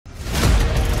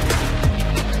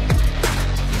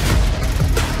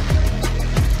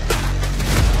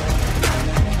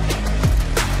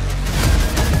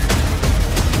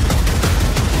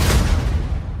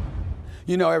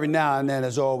You know, every now and then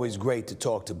it's always great to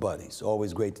talk to buddies,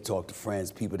 always great to talk to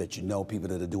friends, people that you know, people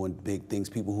that are doing big things,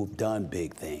 people who've done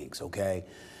big things, okay?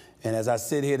 And as I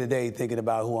sit here today thinking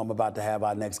about who I'm about to have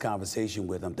our next conversation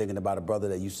with, I'm thinking about a brother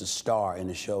that used to star in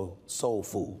the show Soul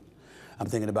Food. I'm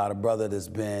thinking about a brother that's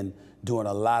been doing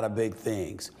a lot of big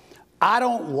things. I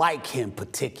don't like him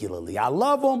particularly. I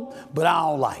love him, but I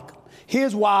don't like him.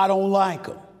 Here's why I don't like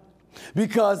him.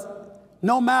 Because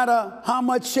no matter how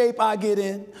much shape I get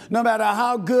in, no matter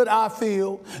how good I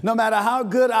feel, no matter how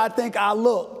good I think I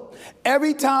look,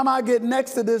 every time I get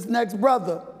next to this next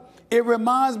brother, it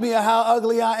reminds me of how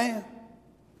ugly I am.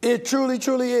 It truly,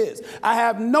 truly is. I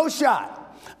have no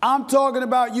shot. I'm talking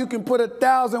about you can put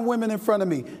 1,000 women in front of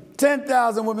me,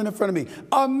 10,000 women in front of me,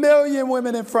 1,000,000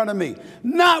 women in front of me.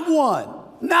 Not one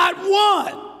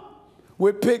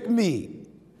would pick me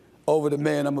over the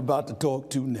man I'm about to talk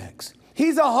to next.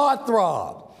 He's a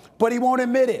heartthrob, but he won't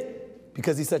admit it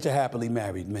because he's such a happily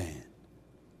married man.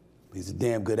 He's a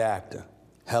damn good actor,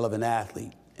 hell of an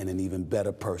athlete, and an even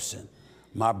better person.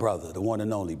 My brother, the one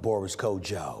and only Boris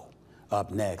Kodjoe,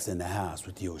 up next in the house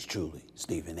with yours truly,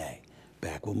 Stephen A.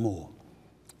 Back with more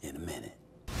in a minute.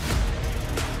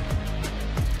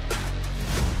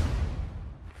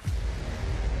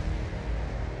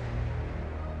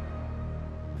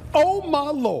 Oh, my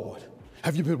Lord.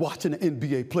 Have you been watching the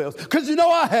NBA playoffs? Because you know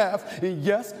I have. And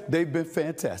yes, they've been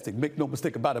fantastic. Make no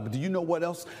mistake about it. But do you know what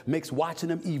else makes watching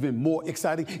them even more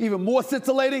exciting, even more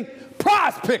scintillating?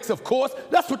 Prize Picks, of course.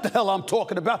 That's what the hell I'm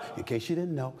talking about. In case you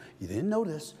didn't know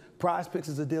this. Prize Picks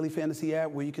is a daily fantasy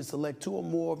app where you can select 2 or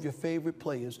more of your favorite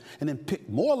players and then pick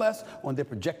more or less on their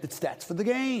projected stats for the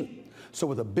game. So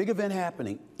with a big event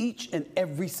happening each and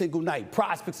every single night,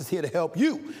 Prize Picks is here to help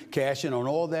you cash in on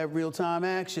all that real-time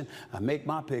action. I make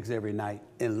my picks every night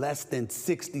in less than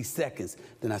 60 seconds.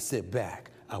 Then I sit back,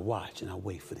 I watch, and I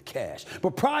wait for the cash.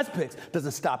 But Prize Picks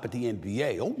doesn't stop at the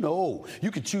NBA. Oh, no.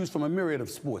 You can choose from a myriad of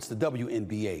sports, the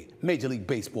WNBA, Major League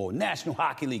Baseball, National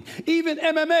Hockey League, even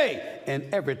MMA, and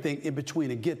everything in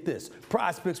between. And get this,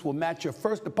 Prize Picks will match your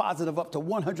first deposit of up to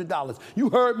 $100. You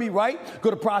heard me right. Go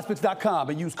to prizepicks.com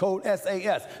and use code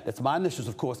SAS. That's my initials,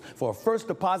 of course, for a first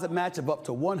deposit match of up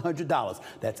to $100.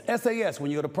 That's SAS when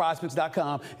you go to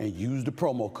prizepicks.com and use the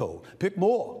promo code. Pick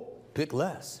more, pick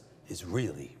less. It's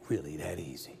really, really that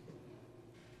easy.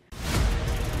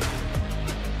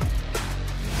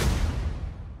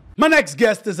 My next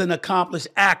guest is an accomplished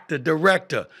actor,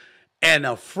 director, and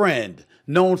a friend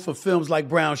known for films like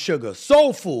Brown Sugar,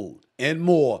 Soul Food, and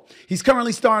more. He's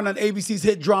currently starring on ABC's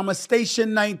hit drama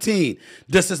Station 19.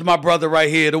 This is my brother right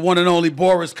here, the one and only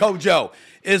Boris Kodjoe,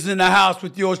 is in the house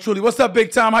with yours truly. What's up,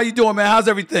 big time? How you doing, man? How's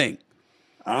everything?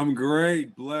 I'm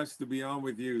great. Blessed to be on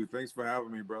with you. Thanks for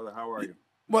having me, brother. How are you?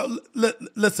 Well,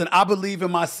 listen, I believe in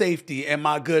my safety and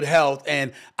my good health,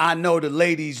 and I know the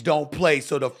ladies don't play.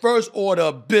 So the first order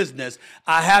of business,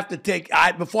 I have to take,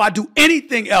 before I do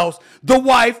anything else, the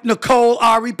wife, Nicole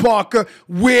Ari Parker,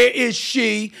 where is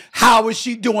she? How is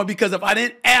she doing? Because if I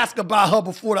didn't ask about her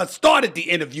before I started the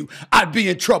interview, I'd be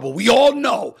in trouble. We all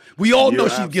know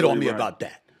she'd get on me about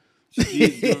that.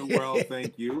 She's doing well,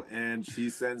 thank you, and she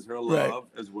sends her love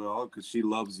as well because she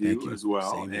loves you as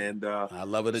well. Same and I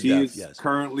love her to she death. is Yes.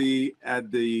 currently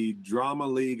at the Drama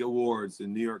League Awards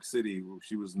in New York City.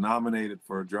 She was nominated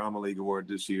for a Drama League Award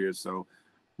this year, so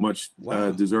much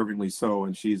deservingly so.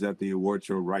 And she's at the award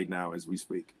show right now as we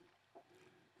speak.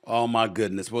 Oh, my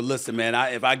goodness. Well, listen, man,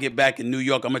 if I get back in New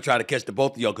York, I'm going to try to catch the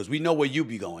both of y'all because we know where you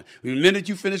be going. The minute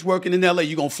you finish working in L.A.,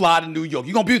 you're going to fly to New York.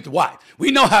 You're going to be with the wife.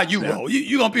 We know how you roll.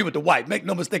 You're going to be with the wife. Make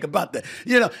no mistake about that.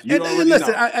 You know, you and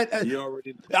listen,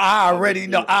 I already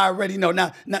know.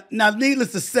 Now,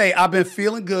 needless to say, I've been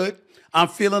feeling good. I'm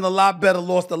feeling a lot better,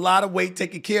 lost a lot of weight,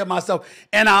 taking care of myself.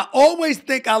 And I always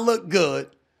think I look good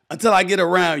until I get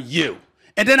around you.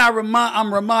 And then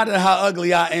I'm reminded of how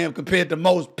ugly I am compared to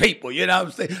most people. You know what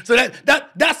I'm saying? So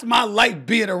that's my life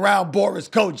being around Boris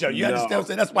Kodjoe. You understand what I'm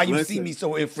saying? That's why you see me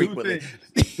so infrequently.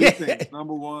 Two things.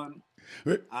 Number one,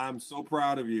 I'm so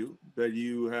proud of you that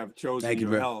you have chosen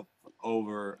your health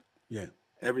over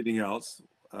everything else,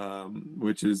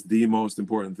 which is the most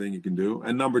important thing you can do.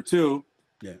 And number two,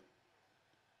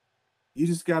 you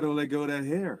just got to let go of that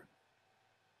hair.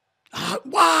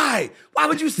 Why? Why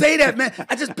would you say that, man?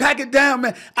 I just pack it down,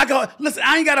 man. I go, listen,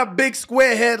 I ain't got a big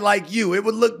square head like you. It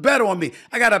would look better on me.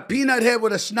 I got a peanut head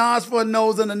with a schnoz for a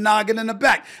nose and a noggin in the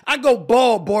back. I go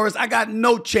bald, Boris. I got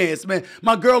no chance, man.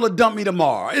 My girl will dump me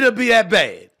tomorrow. It'll be that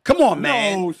bad. Come on,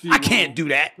 man. No, she I can't do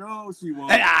that. No, she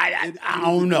won't. I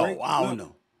don't know. I don't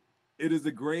know. It is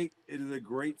a great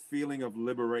feeling of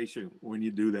liberation when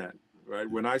you do that. Right?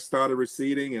 When I started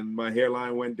receding and my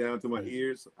hairline went down to my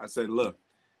ears, I said, look,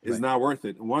 is not worth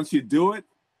it. And once you do it,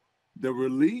 the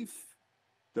relief,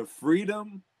 the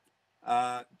freedom,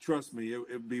 trust me,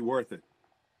 it'd be worth it.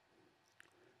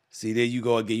 See, there you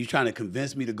go again. You're trying to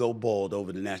convince me to go bald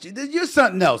over the national. You're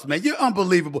something else, man. You're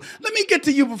unbelievable. Let me get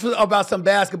to you about some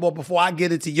basketball before I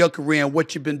get into your career and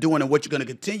what you've been doing and what you're going to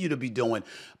continue to be doing.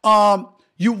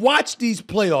 You watch these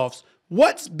playoffs.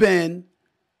 What's been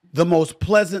the most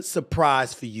pleasant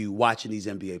surprise for you watching these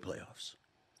NBA playoffs?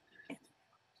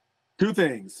 Two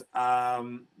things.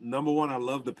 Number one, I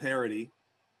love the parity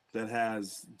that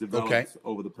has developed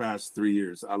over the past 3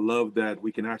 years. I love that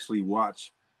we can actually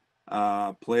watch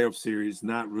playoff series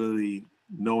not really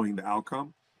knowing the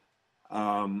outcome.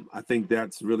 I think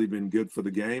that's really been good for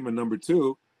the game. And number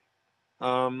two,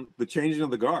 the changing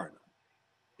of the guard.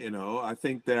 You know, I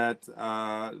think that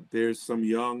there's some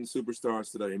young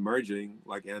superstars that are emerging,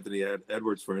 like Anthony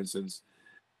Edwards, for instance,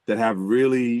 that have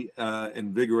really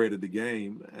invigorated the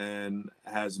game and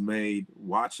has made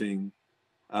watching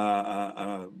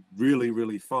really,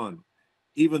 really fun.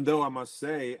 Even though I must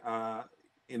say,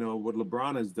 you know, what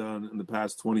LeBron has done in the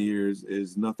past 20 years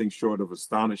is nothing short of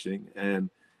astonishing. And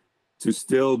to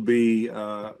still be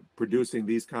producing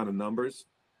these kind of numbers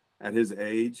at his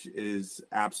age is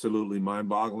absolutely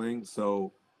mind-boggling.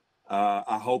 So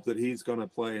I hope that he's going to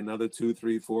play another 2,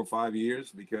 3, 4, 5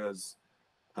 years, because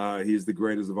he's the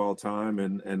greatest of all time,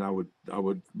 and I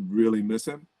would really miss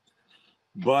him.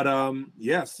 But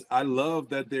yes, I love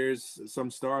that there's some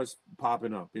stars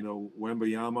popping up. You know,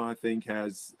 Wembanyama, I think,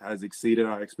 has exceeded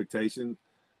our expectations.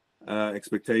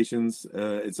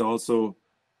 It's also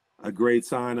a great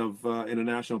sign of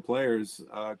international players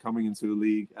coming into the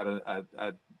league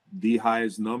at the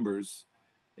highest numbers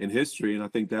in history, and I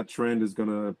think that trend is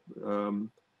gonna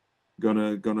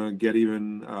get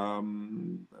even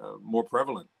more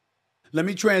prevalent. Let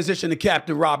me transition to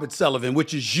Captain Robert Sullivan,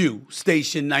 which is you,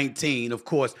 Station 19, of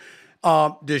course.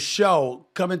 The show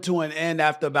coming to an end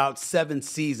after about 7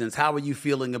 seasons. How are you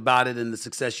feeling about it and the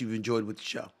success you've enjoyed with the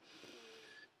show?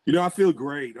 You know, I feel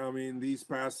great. I mean, these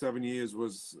past 7 years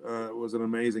was an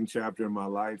amazing chapter in my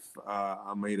life.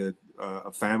 I made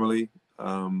a family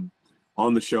on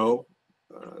the show.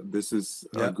 This is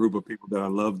a group of people that I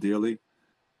love dearly,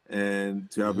 and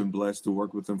to have been blessed to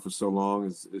work with them for so long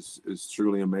is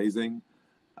truly amazing.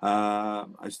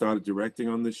 I started directing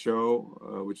on this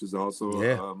show, which is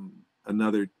also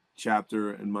another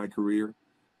chapter in my career,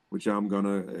 which I'm going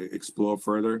to explore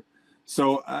further.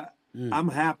 So I'm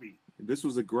happy. This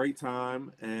was a great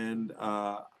time, and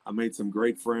I made some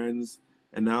great friends,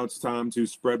 and now it's time to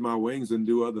spread my wings and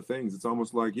do other things. It's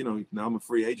almost like, you know, now I'm a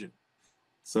free agent,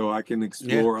 so I can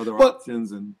explore other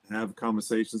options and have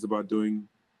conversations about doing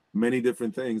many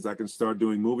different things. I can start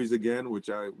doing movies again, which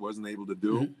I wasn't able to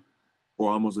do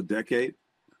for almost a decade.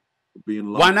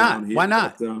 Being locked down here. Why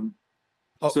not?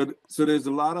 But, so there's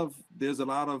a lot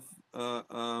of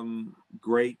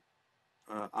great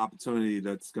opportunity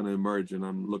that's going to emerge, and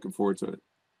I'm looking forward to it.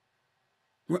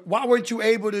 Why weren't you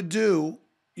able to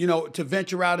to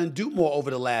venture out and do more over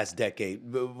the last decade?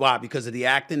 Why? Because of the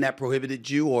acting that prohibited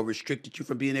you or restricted you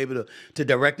from being able to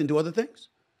direct and do other things?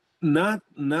 Not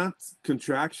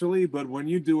contractually, but when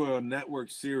you do a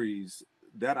network series,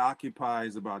 that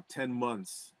occupies about 10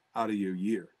 months out of your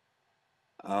year.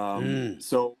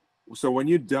 So when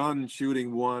you're done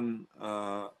shooting one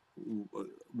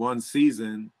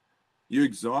season, you're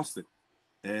exhausted,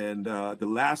 and the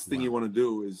last thing you want to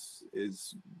do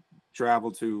is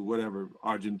travel to whatever,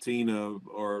 Argentina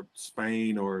or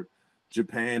Spain or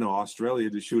Japan or Australia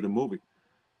to shoot a movie,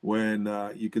 when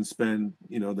you can spend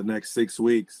the next 6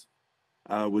 weeks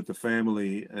with the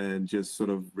family and just sort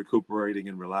of recuperating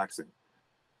and relaxing.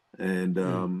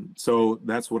 And so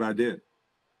that's what I did.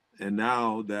 And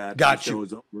now that the show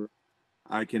is over,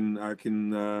 I can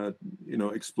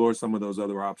explore some of those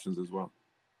other options as well.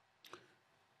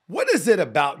 What is it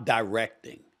about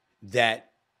directing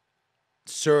that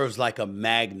serves like a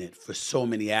magnet for so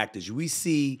many actors? We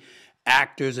see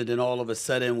actors, and then all of a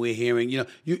sudden we're hearing,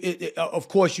 of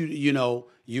course,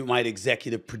 you might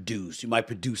executive produce, you might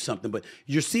produce something, but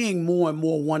you're seeing more and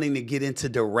more wanting to get into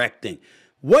directing.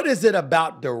 What is it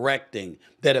about directing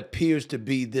that appears to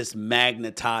be this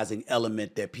magnetizing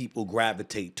element that people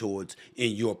gravitate towards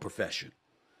in your profession?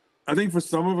 I think for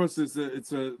some of us,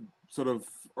 it's a sort of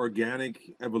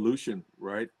organic evolution,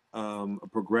 right? A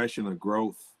progression, a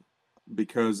growth,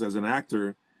 because as an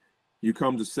actor, you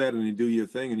come to set and you do your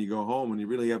thing and you go home and you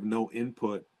really have no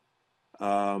input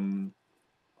of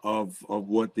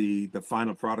what the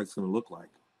final product's going to look like.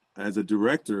 As a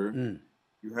director,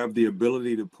 you have the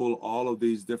ability to pull all of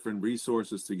these different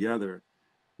resources together,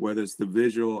 whether it's the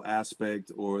visual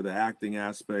aspect or the acting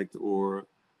aspect or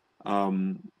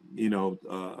you know,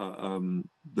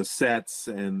 the sets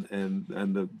and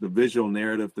the visual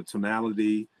narrative, the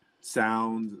tonality,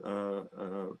 sound,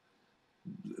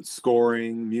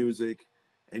 scoring, music,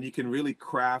 and you can really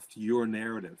craft your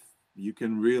narrative. You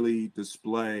can really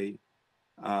display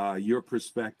your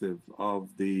perspective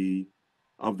of the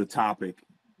topic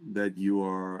that you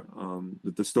are,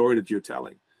 the story that you're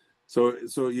telling.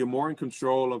 So you're more in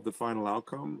control of the final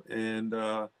outcome, and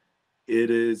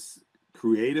it is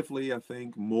creatively, I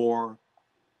think, more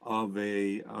of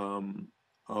a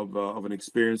of an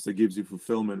experience that gives you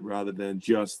fulfillment rather than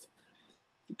just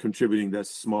contributing that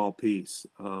small piece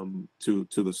to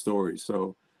the story.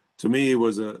 So to me, it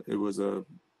was the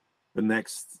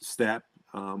next step.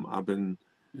 I've been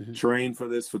trained for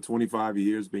this for 25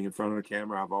 years, being in front of the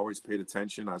camera. I've always paid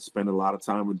attention. I spent a lot of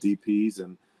time with DPs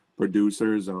and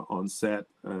producers on set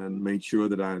and made sure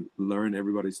that I learned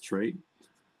everybody's trade.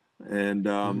 And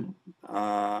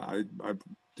I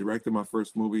directed my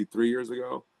first movie 3 years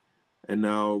ago, and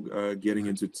now getting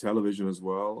into television as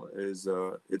well is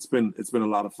it's been a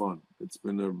lot of fun. It's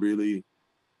been a really,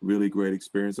 really great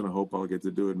experience, and I hope I'll get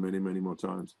to do it many, many more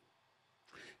times.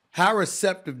 How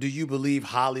receptive do you believe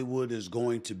Hollywood is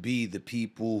going to be the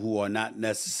people who are not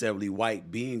necessarily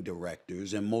white being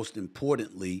directors? And most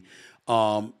importantly,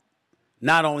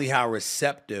 not only how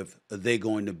receptive are they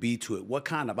going to be to it, what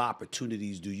kind of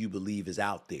opportunities do you believe is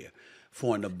out there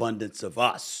for an abundance of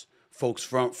us, folks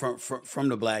from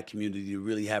the Black community, to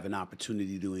really have an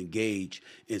opportunity to engage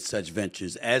in such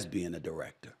ventures as being a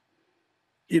director?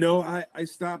 You know, I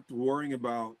stopped worrying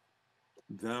about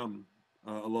them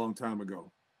a long time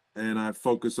ago, and I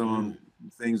focus on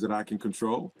things that I can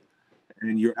control.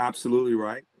 And you're absolutely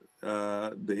right.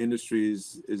 The industry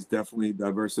is definitely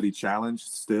diversity challenged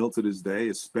still to this day,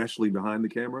 especially behind the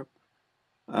camera.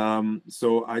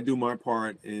 So I do my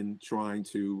part in trying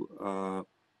to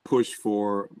push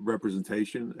for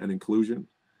representation and inclusion.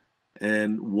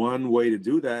 And one way to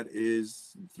do that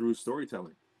is through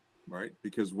storytelling, right?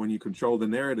 Because when you control the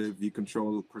narrative, you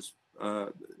control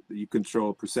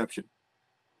perception.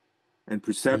 And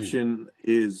perception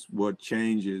is what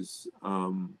changes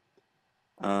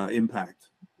impact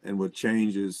and what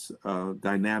changes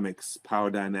dynamics, power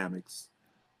dynamics,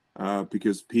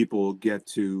 because people get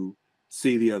to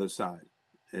see the other side.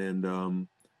 And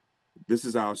this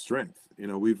is our strength. You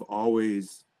know, we've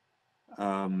always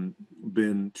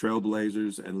been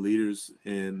trailblazers and leaders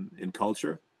in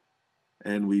culture,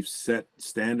 and we've set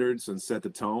standards and set the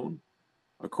tone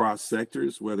across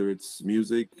sectors, whether it's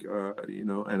music, you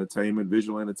know, entertainment,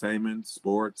 visual entertainment,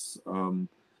 sports,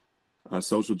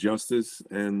 social justice,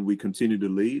 and we continue to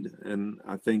lead. And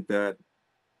I think that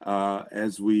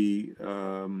as we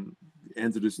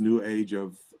enter this new age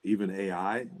of even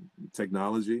AI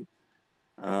technology,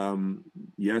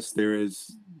 yes, there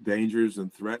is dangers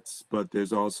and threats, but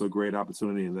there's also great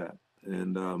opportunity in that,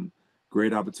 and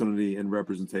great opportunity in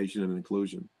representation and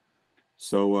inclusion.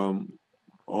 So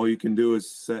all you can do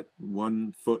is set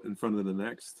one foot in front of the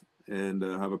next, and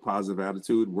have a positive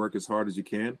attitude, work as hard as you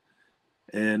can,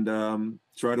 and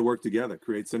try to work together,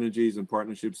 create synergies and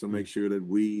partnerships, and make sure that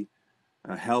we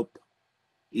help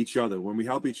each other. When we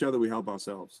help each other, we help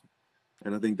ourselves.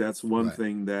 And I think that's one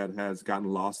thing that has gotten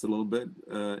lost a little bit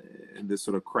in this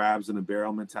sort of crabs in a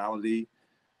barrel mentality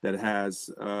that has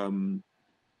that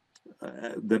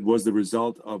was the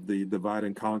result of the divide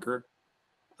and conquer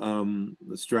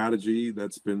the strategy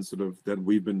that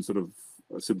we've been sort of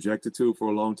subjected to for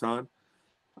a long time.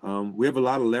 We have a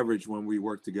lot of leverage when we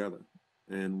work together,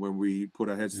 and when we put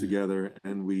our heads together,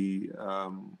 and we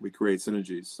create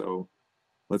synergies. So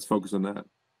let's focus on that.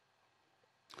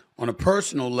 On a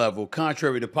personal level,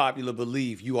 contrary to popular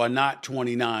belief, you are not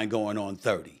 29 going on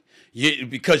 30.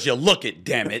 Because you look it,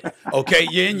 damn it. Okay,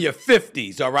 you're in your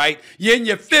 50s, all right? You're in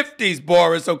your 50s,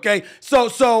 Boris, okay? So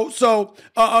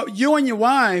you and your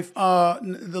wife,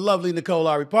 the lovely Nicole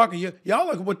Ari Parker,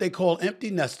 y'all are what they call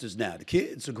empty nesters now. The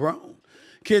kids are grown.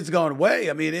 Kids going away.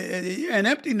 I mean, you're an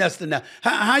empty nester now.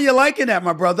 How you liking that,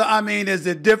 my brother? I mean, is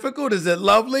it difficult? Is it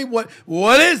lovely? What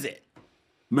is it?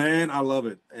 Man, I love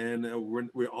it. And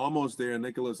we're almost there.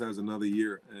 Nicholas has another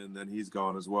year, and then he's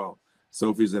gone as well.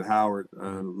 Sophie's at Howard,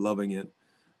 loving it.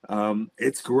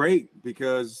 It's great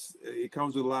because it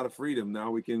comes with a lot of freedom.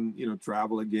 Now we can, you know,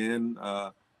 travel again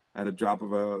at a drop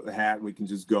of a hat. We can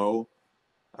just go.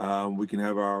 We can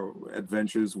have our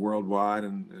adventures worldwide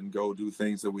and go do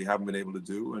things that we haven't been able to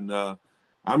do. And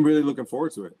I'm really looking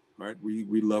forward to it. Right?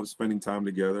 We love spending time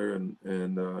together, and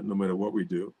no matter what we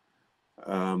do.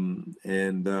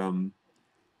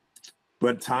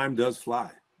 But time does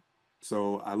fly.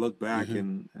 So I look back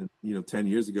and you know, 10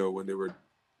 years ago when they were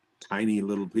tiny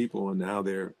little people, and now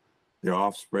they're they're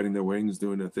off spreading their wings,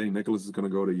 doing their thing. Nicholas is going to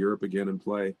go to Europe again and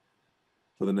play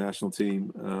for the national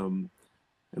team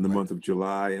in the month of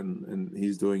July, and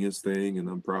he's doing his thing, and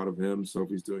I'm proud of him.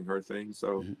 Sophie's doing her thing.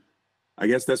 So I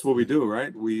guess that's what we do,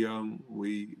 right? We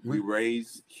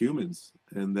raise humans,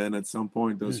 and then at some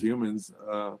point those humans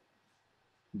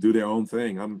do their own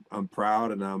thing. I'm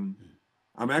proud, and I'm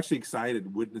actually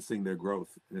excited witnessing their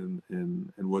growth and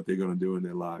what they're going to do in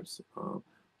their lives.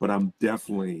 But I'm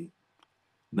definitely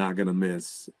not going to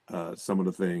miss some of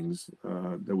the things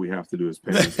that we have to do as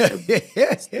parents every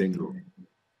single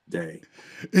day.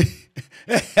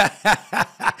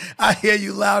 I hear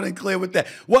you loud and clear with that.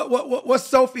 What's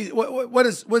Sophie? What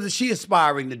is she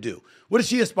aspiring to do? What is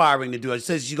she aspiring to do? It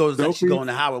says she's going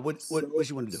to Howard. What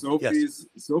she want to do?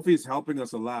 Sophie's helping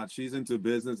us a lot. She's into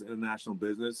business, international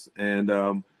business,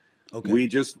 and we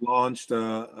just launched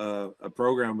a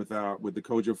program with the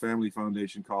Kodjoe Family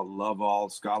Foundation called Love All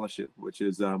Scholarship, which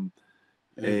is a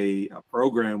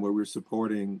program where we're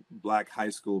supporting Black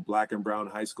and brown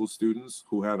high school students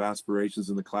who have aspirations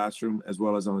in the classroom as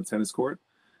well as on the tennis court.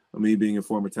 Me being a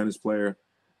former tennis player,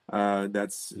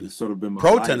 that's sort of been my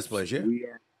life. Tennis players, yeah.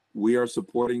 We are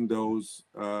supporting those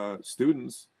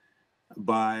students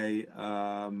by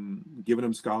giving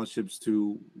them scholarships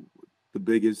to the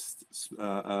biggest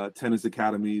tennis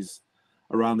academies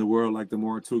around the world, like the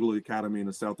Mouratoglou Academy in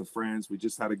the south of France. We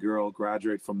just had a girl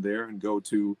graduate from there and go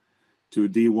to a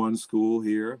D1 school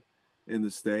here in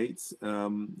the States.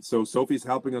 So Sophie's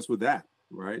helping us with that,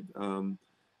 right?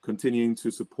 Continuing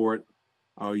to support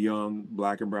our young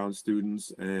Black and brown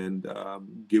students and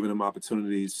giving them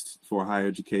opportunities for higher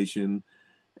education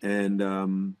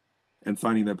and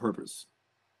finding their purpose.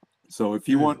 So if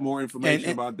you want more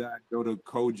information about that, go to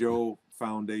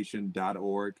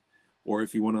KodjoeFoundation.org, or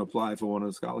if you want to apply for one of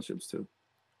the scholarships too.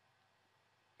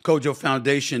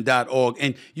 KodjoeFoundation.org.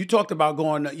 And you talked about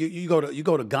going. You go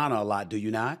to Ghana a lot, do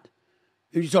you not?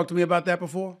 Have you talked to me about that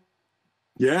before?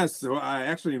 Yes. So I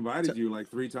actually invited you like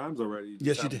 3 times already.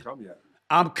 Yes, you did. Come yet.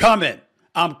 I'm coming,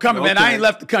 okay. Man. I ain't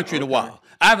left the country in a while.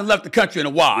 I haven't left the country in a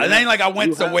while. It ain't like I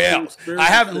went somewhere else. I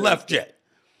haven't left yet.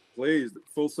 Please,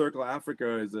 Full Circle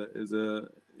Africa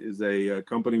is a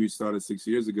company we started 6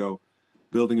 years ago,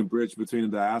 building a bridge between the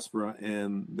diaspora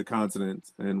and the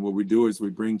continent. And what we do is we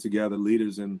bring together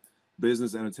leaders in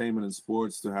business, entertainment, and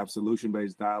sports to have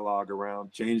solution-based dialogue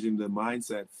around changing the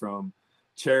mindset from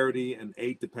charity and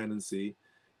aid dependency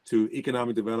to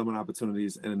economic development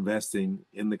opportunities and investing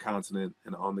in the continent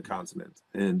and on the continent.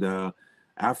 And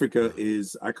Africa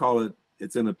is, I call it,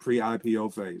 it's in a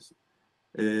pre-IPO phase.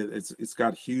 It's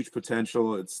got huge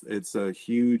potential. It's a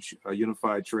huge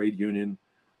unified trade union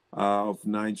of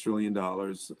 $9 trillion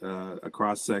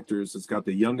across sectors. It's got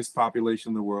the youngest population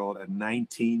in the world at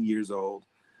 19 years old,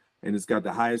 and it's got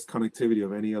the highest connectivity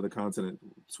of any other continent,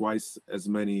 twice as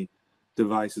many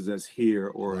devices as here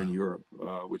or in Europe,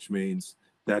 which means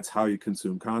that's how you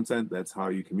consume content, that's how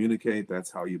you communicate, that's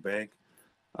how you bank.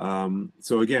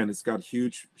 So again, it's got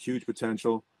huge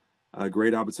potential.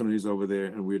 Great opportunities over there,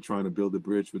 and we're trying to build a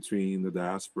bridge between the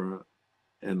diaspora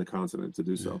and the continent to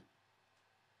do so.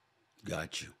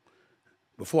 Got you.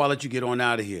 Before I let you get on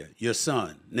out of here, your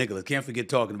son, Nicholas, can't forget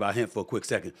talking about him for a quick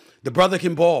second. The brother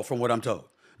can ball, from what I'm told.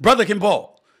 Brother can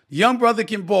ball. Young brother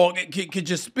can ball. Could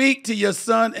you speak to your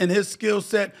son and his skill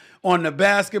set on the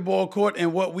basketball court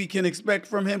and what we can expect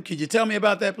from him? Could you tell me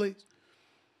about that, please?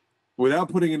 Without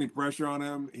putting any pressure on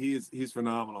him, he's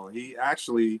phenomenal. He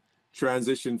actually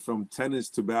transitioned from tennis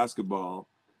to basketball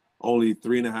only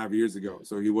 3.5 years ago.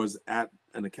 So he was at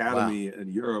an academy in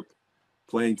Europe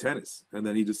playing tennis, and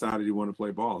then he decided he wanted to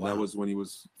play ball. That was when he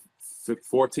was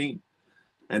 14.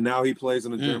 And now he plays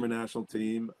on the German national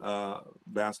team,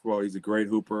 basketball. He's a great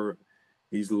hooper.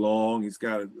 He's long. He's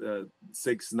got a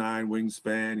 6'9"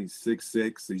 wingspan. He's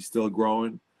 6'6". He's still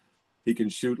growing. He can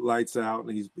shoot lights out,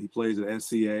 and he plays at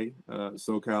SCA,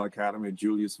 SoCal Academy at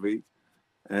Julius Veit.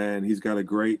 And he's got a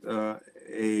great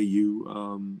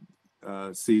AAU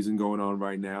season going on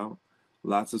right now.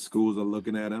 Lots of schools are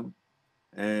looking at him.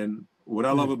 And what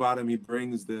I love about him, he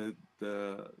brings the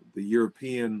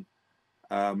European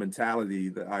mentality,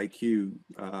 the IQ.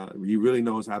 He really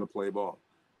knows how to play ball.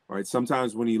 All right.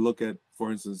 Sometimes when you look at,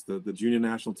 for instance, the junior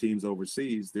national teams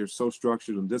overseas, they're so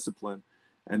structured and disciplined.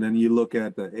 And then you look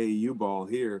at the AAU ball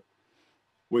here,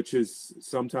 which is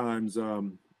sometimes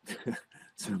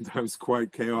sometimes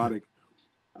quite chaotic,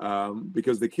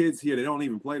 because the kids here, they don't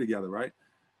even play together, right?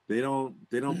 They don't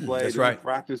play. They don't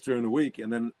practice during the week,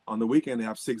 and then on the weekend they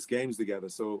have 6 games together.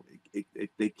 So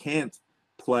they can't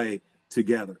play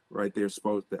together, right?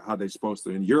 How they're supposed to.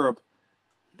 In Europe,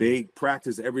 they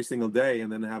practice every single day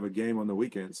and then have a game on the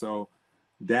weekend. So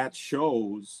that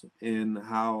shows in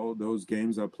how those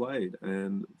games are played.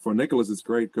 And for Nicholas, it's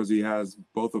great because he has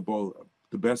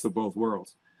the best of both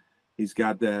worlds. He's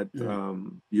got that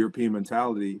European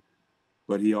mentality,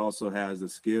 but he also has the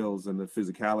skills and the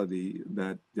physicality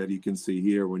that you can see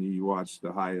here when you watch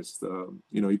the highest.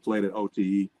 He played at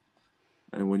OTE,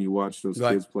 and when you watch those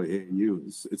kids play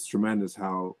AAU, it's tremendous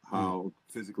how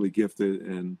physically gifted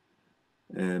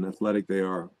and athletic they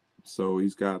are. So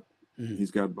he's got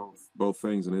both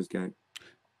things in his game.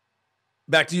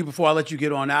 Back to you before I let you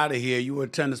get on out of here. You were a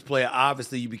tennis player.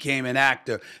 Obviously, you became an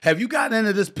actor. Have you gotten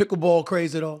into this pickleball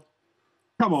craze at all?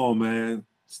 Come on, man.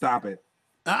 Stop it.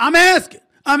 I'm asking.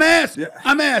 Yeah.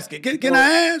 I'm asking. Can I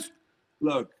ask?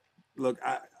 Look,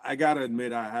 I got to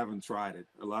admit, I haven't tried it.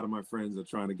 A lot of my friends are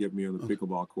trying to get me on the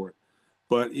pickleball court.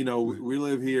 But, we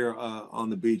live here on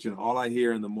the beach, and all I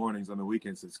hear in the mornings on the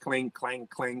weekends is clink, clank,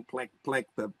 clank, clank, clank.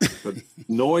 The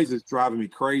noise is driving me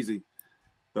crazy.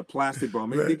 The plastic ball. I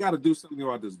mean, they got to do something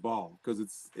about this ball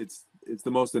because it's the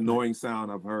most annoying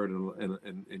sound I've heard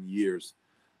in years.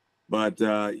 But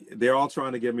they're all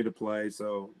trying to get me to play.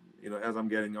 So, as I'm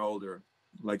getting older,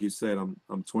 like you said,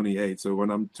 I'm 28. So when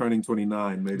I'm turning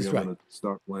 29, maybe I'm going to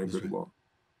start playing pickleball.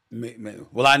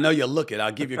 Well, I know you're looking.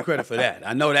 I'll give you credit for that.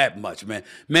 I know that much, man.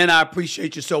 Man, I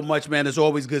appreciate you so much, man. It's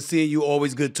always good seeing you,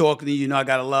 always good talking to you. I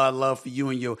got a lot of love for you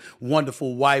and your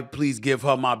wonderful wife. Please give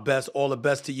her my best, all the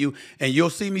best to you. And you'll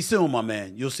see me soon, my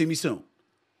man. You'll see me soon.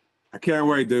 I can't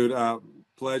wait, dude.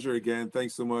 Pleasure again.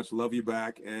 Thanks so much. Love you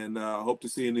back. And hope to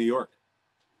see you in New York.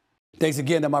 Thanks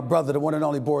again to my brother, the one and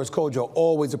only Boris Kodjoe.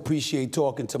 Always appreciate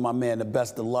talking to my man. The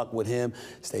best of luck with him.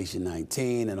 Station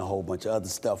 19 and a whole bunch of other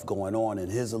stuff going on in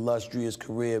his illustrious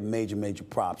career. Major, major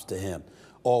props to him.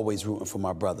 Always rooting for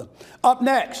my brother. Up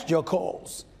next, your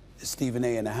calls. It's Stephen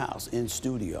A. in the house, in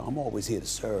studio. I'm always here to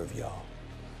serve y'all.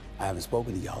 I haven't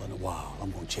spoken to y'all in a while.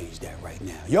 I'm going to change that right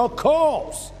now. Your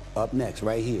calls. Up next,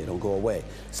 right here. Don't go away.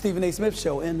 Stephen A. Smith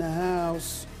Show in the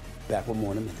house. Back with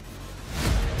more in a minute.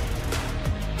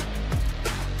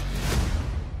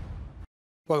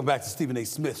 Welcome back to Stephen A.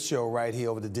 Smith Show right here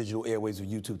over the digital airwaves of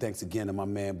YouTube. Thanks again to my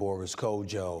man Boris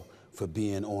Kodjoe for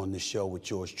being on the show with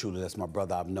yours truly. That's my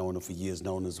brother. I've known him for years,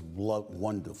 known his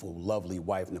wonderful, lovely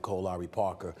wife, Nicole Ari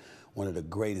Parker, one of the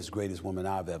greatest women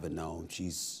I've ever known.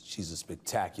 She's a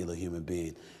spectacular human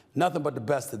being. Nothing but the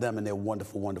best of them and their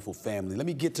wonderful, wonderful family. Let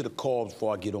me get to the calls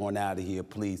before I get on out of here,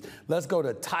 please. Let's go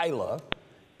to Tyler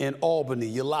in Albany.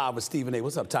 You're live with Stephen A.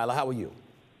 What's up, Tyler? How are you?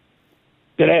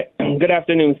 Good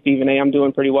afternoon, Stephen A. I'm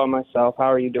doing pretty well myself.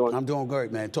 How are you doing? I'm doing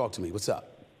great, man. Talk to me. What's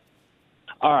up?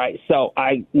 All right. So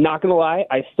I'm not going to lie.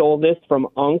 I stole this from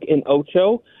Unc and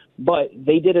Ocho, but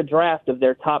they did a draft of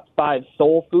their top 5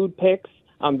 soul food picks.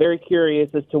 I'm very curious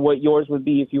as to what yours would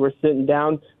be if you were sitting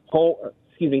down for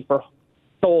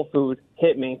soul food.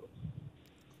 Hit me.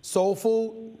 Soul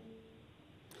food?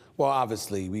 Well,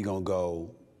 obviously, we're going to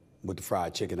go with the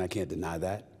fried chicken. I can't deny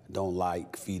that. Don't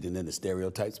like feeding into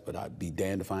stereotypes, but I'd be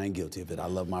damned if I ain't guilty of it. I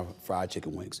love my fried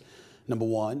chicken wings. Number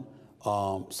 1,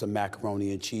 some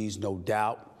macaroni and cheese, no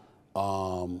doubt.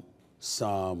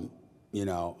 Some,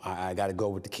 I got to go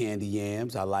with the candy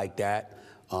yams. I like that.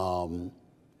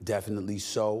 Definitely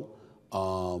so.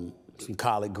 Some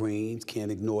collard greens,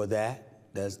 can't ignore that.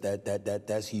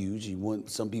 That's huge.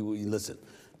 Some people, listen,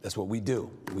 that's what we do.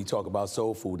 When we talk about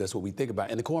soul food, that's what we think about.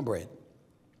 And the cornbread.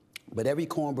 But every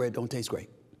cornbread don't taste great.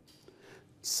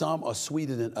 Some are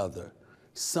sweeter than other.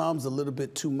 Some's a little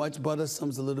bit too much butter,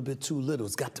 some's a little bit too little.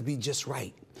 It's got to be just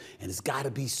right. And it's got to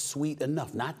be sweet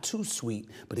enough. Not too sweet,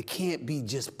 but it can't be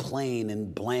just plain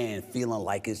and bland, feeling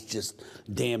like it's just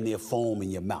damn near foam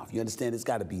in your mouth. You understand? It's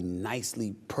got to be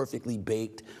nicely, perfectly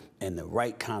baked and the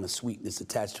right kind of sweetness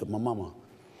attached to it. My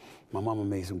mama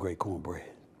made some great cornbread.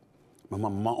 My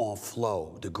Aunt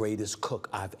Flo, the greatest cook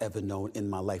I've ever known in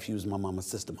my life. She was my mama's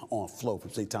sister, my Aunt Flo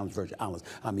from St. Thomas Virgin Islands.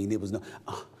 I mean, it was no...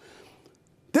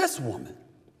 This woman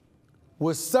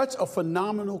was such a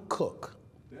phenomenal cook.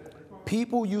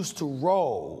 People used to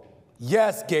roll.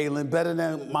 Yes, Galen, better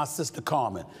than my sister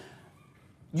Carmen.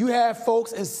 You have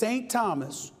folks in St.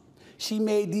 Thomas. She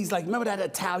made these, remember that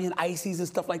Italian ices and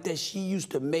stuff like that? She used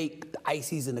to make the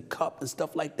ices in the cup and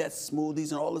stuff like that,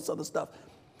 smoothies and all this other stuff.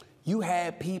 You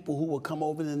had people who would come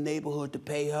over in the neighborhood to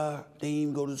pay her. They didn't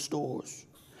even go to the stores.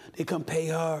 They come pay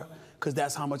her because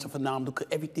that's how much a phenomenal cook.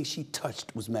 Everything she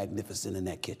touched was magnificent in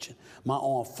that kitchen. My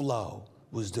Aunt Flo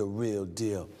was the real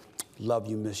deal. Love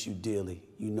you, miss you dearly.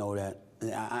 You know that.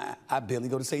 I barely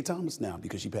go to St. Thomas now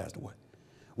because she passed away.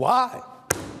 Why?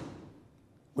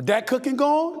 With that cooking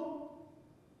gone,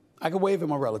 I can wave at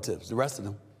my relatives, the rest of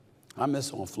them. I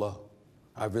miss Aunt Flo.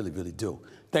 I really, really do.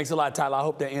 Thanks a lot, Tyler. I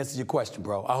hope that answers your question,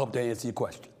 bro. I hope that answers your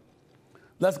question.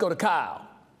 Let's go to Kyle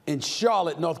in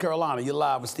Charlotte, North Carolina. You're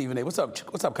live with Stephen A. What's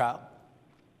up, Kyle?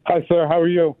 Hi, sir. How are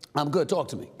you? I'm good. Talk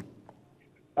to me.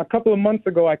 A couple of months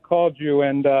ago, I called you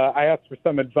and I asked for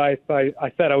some advice. I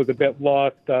said I was a bit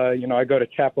lost. I go to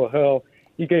Chapel Hill.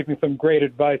 You gave me some great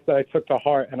advice that I took to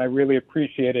heart, and I really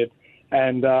appreciate it.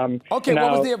 And okay,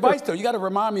 what was the advice, though? You got to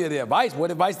remind me of the advice.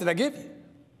 What advice did I give you?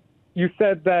 You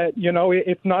said that,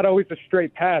 it's not always a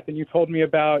straight path, and you told me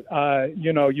about,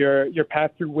 your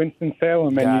path through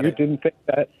Winston-Salem, and you didn't think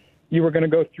that you were going to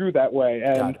go through that way.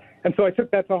 And so I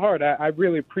took that to heart. I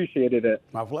really appreciated it.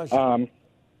 My pleasure.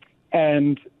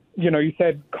 And, you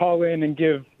said call in and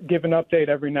give an update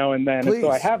every now and then. Please. And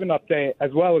so I have an update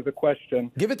as well as a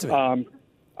question. Give it to me.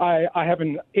 I have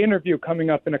an interview coming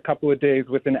up in a couple of days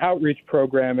with an outreach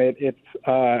program. It's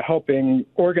helping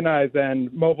organize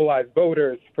and mobilize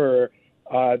voters for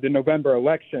the November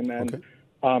election. And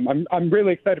I'm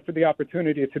really excited for the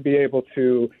opportunity to be able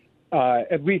to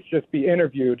at least just be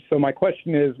interviewed. So my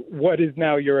question is, what is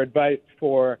now your advice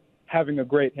for having a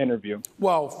great interview?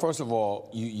 Well, first of all,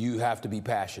 you have to be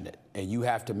passionate, and you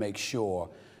have to make sure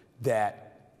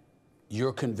that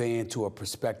you're conveying to a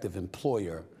prospective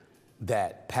employer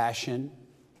that passion,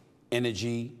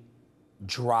 energy,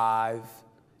 drive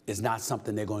is not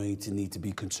something they're going to need to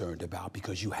be concerned about,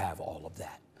 because you have all of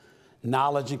that.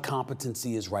 Knowledge and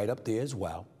competency is right up there as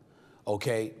well,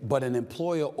 okay? But an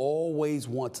employer always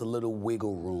wants a little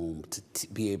wiggle room to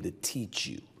be able to teach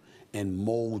you and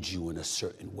mold you in a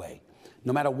certain way.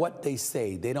 No matter what they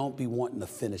say, they don't be wanting a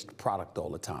finished product all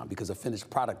the time, because a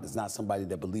finished product is not somebody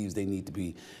that believes they need to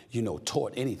be,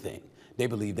 taught anything. They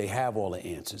believe they have all the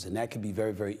answers, and that can be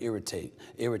very, very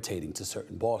irritating to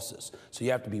certain bosses. So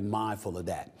you have to be mindful of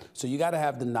that. So you got to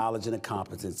have the knowledge and the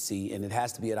competency, and it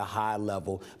has to be at a high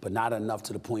level, but not enough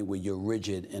to the point where you're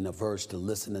rigid and averse to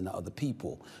listening to other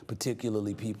people,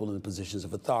 particularly people in positions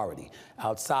of authority.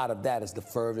 Outside of that is the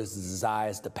fervor, the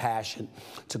desires, the passion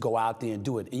to go out there and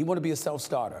do it. And you want to be a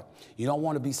self-starter. You don't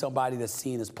want to be somebody that's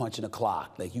seen as punching a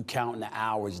clock, like you counting the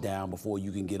hours down before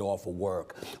you can get off of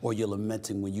work, or you're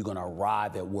lamenting when you're going to arrive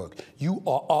at work. You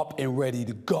are up and ready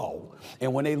to go.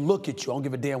 And when they look at you, I don't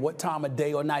give a damn what time of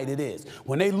day or night it is.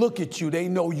 When they look at you, they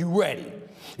know you ready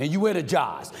and you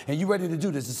energized and you ready to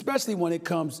do this, especially when it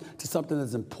comes to something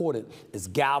as important as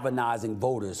galvanizing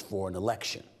voters for an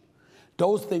election.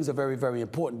 Those things are very, very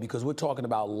important, because we're talking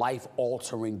about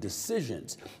life-altering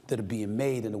decisions that are being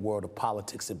made in the world of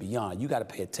politics and beyond. You got to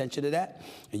pay attention to that,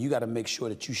 and you got to make sure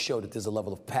that you show that there's a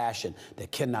level of passion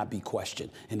that cannot be questioned,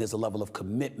 and there's a level of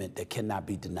commitment that cannot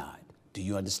be denied. Do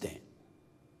you understand?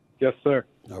 Yes, sir.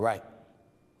 All right.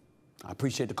 I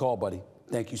appreciate the call, buddy.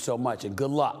 Thank you so much, and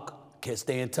good luck.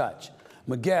 Stay in touch.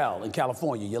 Miguel in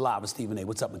California, you're live with Stephen A.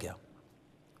 What's up, Miguel?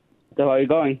 So how are you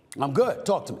going? I'm good.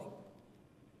 Talk to me.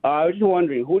 I was just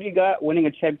wondering, who do you got winning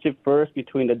a championship first,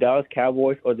 between the Dallas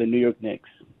Cowboys or the New York Knicks?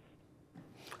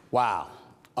 Wow.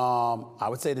 I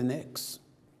would say the Knicks,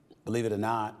 believe it or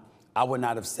not. I would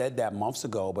not have said that months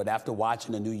ago, but after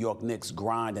watching the New York Knicks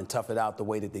grind and tough it out the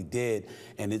way that they did,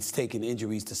 and it's taken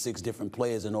injuries to 6 different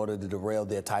players in order to derail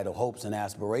their title hopes and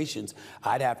aspirations,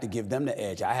 I'd have to give them the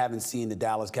edge. I haven't seen the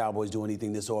Dallas Cowboys do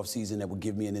anything this offseason that would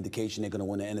give me an indication they're going to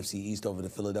win the NFC East over the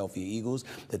Philadelphia Eagles,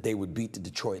 that they would beat the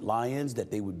Detroit Lions, that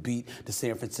they would beat the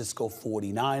San Francisco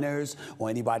 49ers, or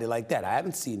anybody like that. I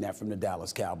haven't seen that from the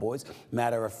Dallas Cowboys.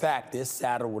 Matter of fact, they're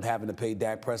saddled with having to pay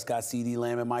Dak Prescott, CeeDee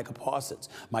Lamb, and Micah Parsons.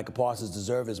 Micah Parsons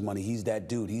deserves his money. He's that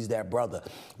dude. He's that brother.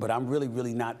 But I'm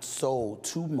really not sold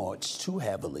too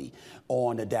heavily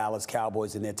on the Dallas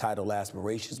Cowboys and their title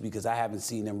aspirations, because I haven't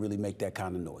seen them really make that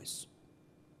kind of noise.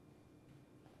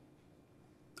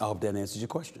 I hope that answers your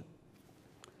question.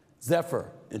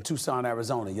 Zephyr in Tucson,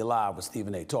 Arizona, you're live with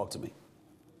Stephen A. Talk to me.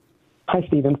 Hi,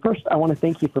 Stephen. First, I want to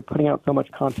thank you for putting out so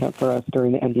much content for us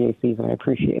during the NBA season. I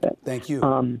appreciate it. Thank you.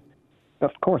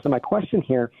 Of course. And my question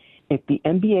here, if the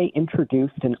NBA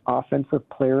introduced an Offensive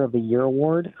Player of the Year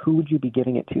award, who would you be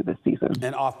giving it to this season?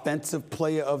 An Offensive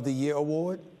Player of the Year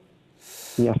award?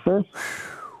 Yes, sir.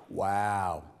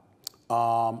 Wow.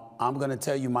 I'm going to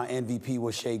tell you my MVP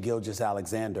was Shai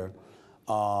Gilgeous-Alexander.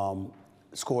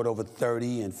 Scored over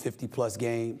 30 in 50-plus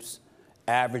games.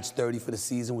 Averaged 30 for the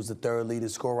season, was the 3rd leading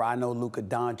scorer. I know Luka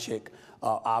Doncic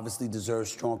obviously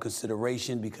deserves strong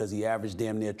consideration because he averaged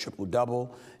damn near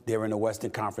triple-double. They're in the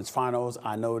Western Conference Finals.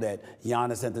 I know that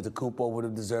Giannis Antetokounmpo would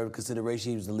have deserved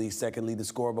consideration. He was the league's 2nd leading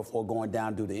scorer before going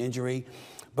down due to injury.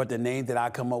 But the name that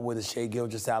I come up with is Shai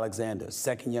Gilgeous-Alexander,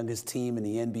 2nd youngest team in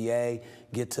the NBA,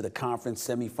 get to the conference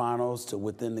semifinals to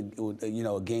within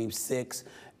the, Game 6.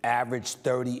 Averaged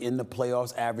 30 in the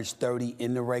playoffs, averaged 30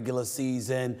 in the regular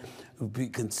season.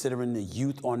 Considering the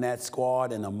youth on that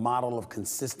squad and a model of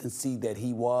consistency that that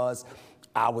he was,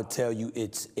 I would tell you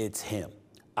it's him.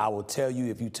 I will tell you,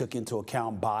 if you took into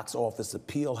account box office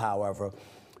appeal, however,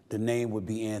 the name would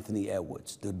be Anthony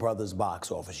Edwards, the brother's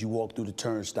box office. You walk through the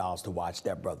turnstiles to watch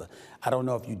that brother. I don't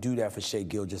know if you do that for Shai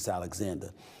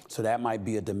Gilgeous-Alexander. So that might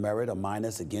be a demerit, a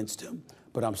minus against him,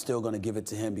 but I'm still going to give it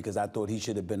to him because I thought he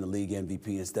should have been the league MVP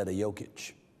instead of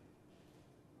Jokic.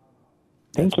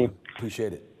 Thank you.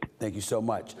 Appreciate it. Thank you so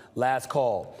much. Last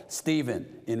call, Stephen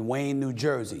in Wayne, New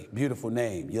Jersey. Beautiful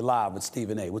name. You're live with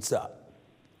Stephen A. What's up?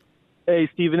 Hey,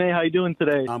 Stephen A., how you doing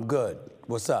today? I'm good.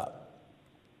 What's up?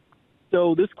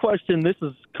 So this question, this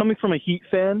is coming from a Heat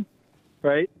fan,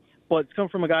 right? But it's coming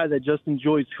from a guy that just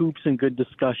enjoys hoops and good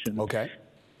discussion. Okay.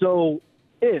 So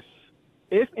if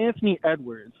Anthony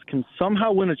Edwards can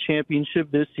somehow win a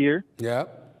championship this year, yeah,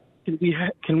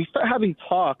 can we start having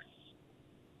talks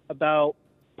about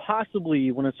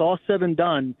possibly, when it's all said and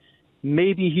done,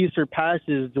 maybe he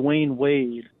surpasses Dwayne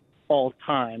Wade all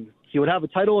time? He would have a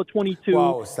title at 22.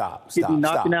 Whoa, stop.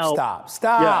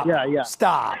 Yeah.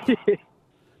 Stop.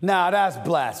 Now, that's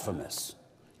blasphemous.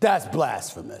 That's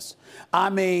blasphemous. I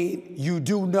mean, you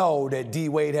do know that D.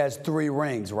 Wade has 3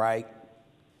 rings, right?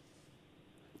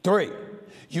 3.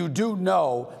 You do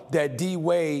know that D.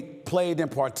 Wade played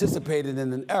and participated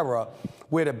in an era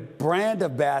where the brand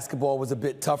of basketball was a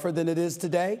bit tougher than it is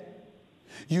today.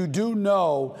 You do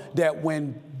know that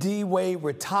when D. Wade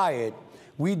retired,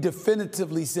 we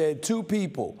definitively said 2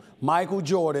 people, Michael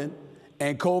Jordan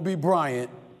and Kobe Bryant,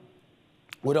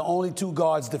 were the only 2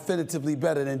 guards definitively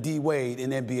better than D. Wade in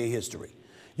NBA history.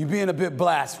 You're being a bit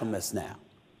blasphemous now.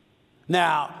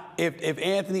 Now, if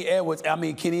Anthony Edwards, I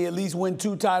mean, can he at least win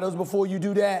 2 titles before you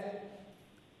do that?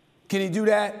 Can he do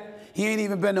that? He ain't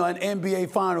even been to an NBA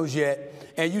Finals yet.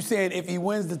 And you saying if he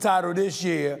wins the title this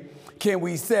year, can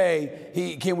we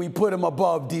put him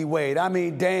above D. Wade? I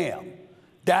mean, damn.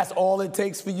 That's all it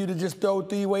takes for you to just throw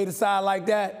D. Wade aside like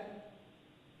that?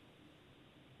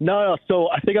 No. So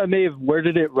I think I may have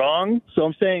worded it wrong. So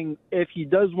I'm saying if he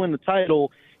does win the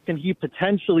title, can he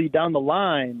potentially down the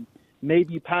line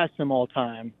maybe pass him all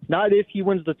time? Not if he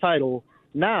wins the title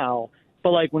now, but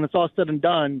like when it's all said and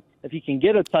done, if he can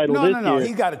get a title this year. No.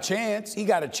 He got a chance. He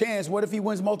got a chance. What if he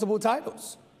wins multiple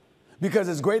titles? Because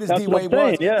as great as D. Wade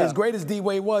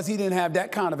was, he didn't have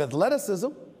that kind of athleticism.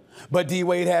 But D.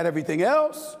 Wade had everything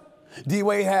else. D.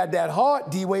 Wade had that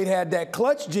heart. D. Wade had that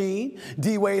clutch gene.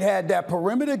 D. Wade had that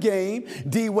perimeter game.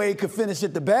 D. Wade could finish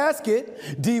at the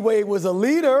basket. D. Wade was a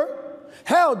leader.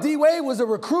 Hell, D. Wade was a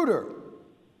recruiter.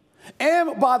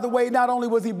 And, by the way, not only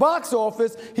was he box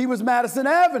office, he was Madison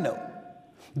Avenue.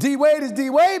 D. Wade is D.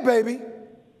 Wade, baby.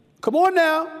 Come on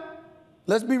now.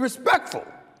 Let's be respectful.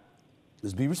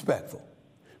 Let's be respectful.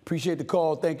 Appreciate the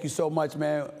call. Thank you so much,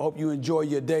 man. Hope you enjoy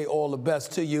your day. All the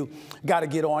best to you. Got to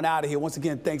get on out of here. Once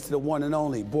again, thanks to the one and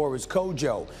only Boris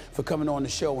Kodjoe for coming on the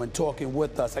show and talking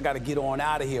with us. I got to get on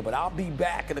out of here, but I'll be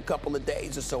back in a couple of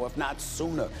days or so, if not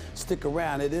sooner. Stick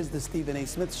around. It is the Stephen A.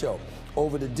 Smith Show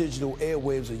over the digital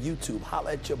airwaves of YouTube.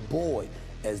 Holla at your boy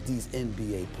as these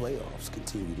NBA playoffs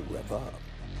continue to rev up.